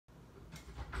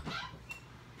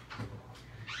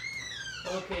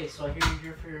Okay, so I hear you're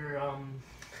here for your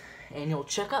annual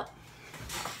checkup.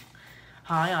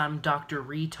 Hi, I'm Dr.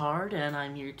 Retard, and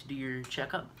I'm here to do your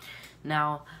checkup.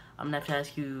 Now, I'm gonna have to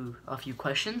ask you a few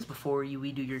questions before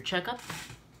we do your checkup.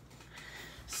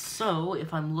 So,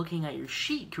 if I'm looking at your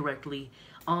sheet correctly,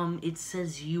 it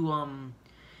says you're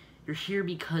here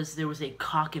because there was a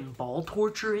cock and ball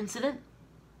torture incident.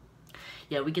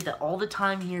 Yeah, we get that all the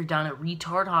time here down at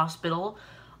Retard Hospital.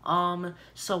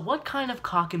 So what kind of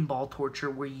cock and ball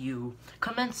torture were you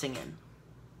commencing in?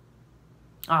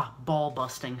 Ah, ball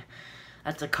busting.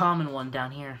 That's a common one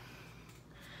down here.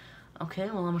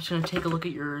 Okay, well, I'm just gonna take a look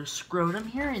at your scrotum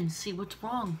here and see what's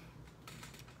wrong.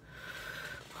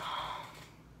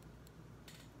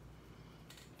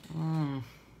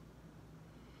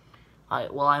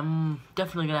 Alright, well, I'm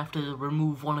definitely gonna have to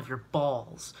remove one of your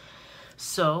balls.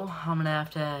 So, I'm gonna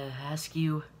have to ask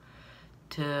you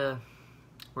to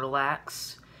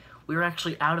relax. We're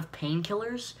actually out of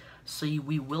painkillers, so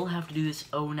we will have to do this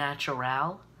au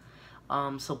natural.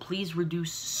 So please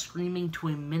reduce screaming to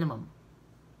a minimum.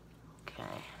 Okay.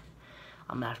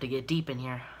 I'm gonna have to get deep in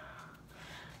here.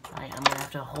 Alright, I'm gonna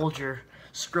have to hold your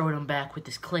scrotum back with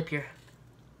this clip here.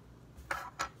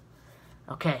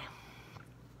 Okay.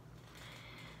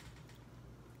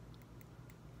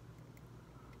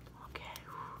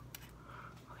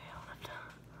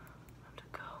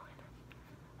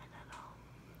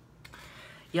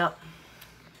 Yep,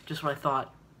 just what I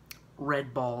thought.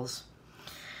 Red balls.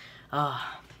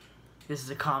 This is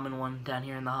a common one down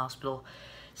here in the hospital.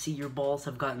 See, your balls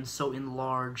have gotten so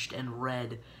enlarged and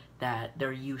red that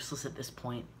they're useless at this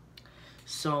point.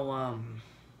 So,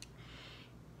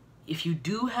 if you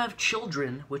do have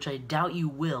children, which I doubt you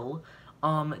will,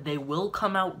 they will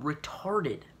come out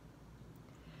retarded.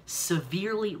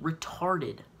 Severely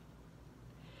retarded.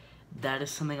 That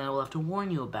is something I will have to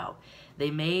warn you about.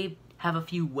 They may have a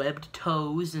few webbed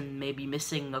toes and maybe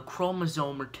missing a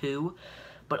chromosome or two,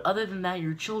 but other than that,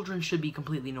 your children should be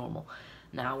completely normal.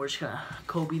 Now we're just gonna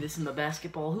Kobe this in the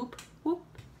basketball hoop. Whoop.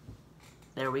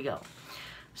 There we go.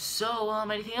 So,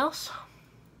 anything else?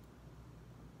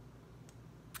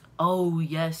 Oh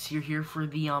yes, you're here for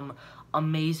the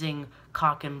amazing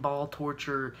cock and ball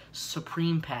torture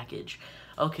supreme package.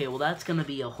 Okay, well that's gonna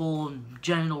be a whole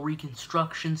genital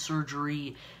reconstruction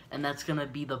surgery, and that's gonna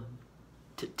be the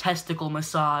testicle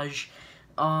massage.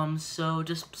 So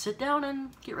just sit down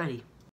and get ready.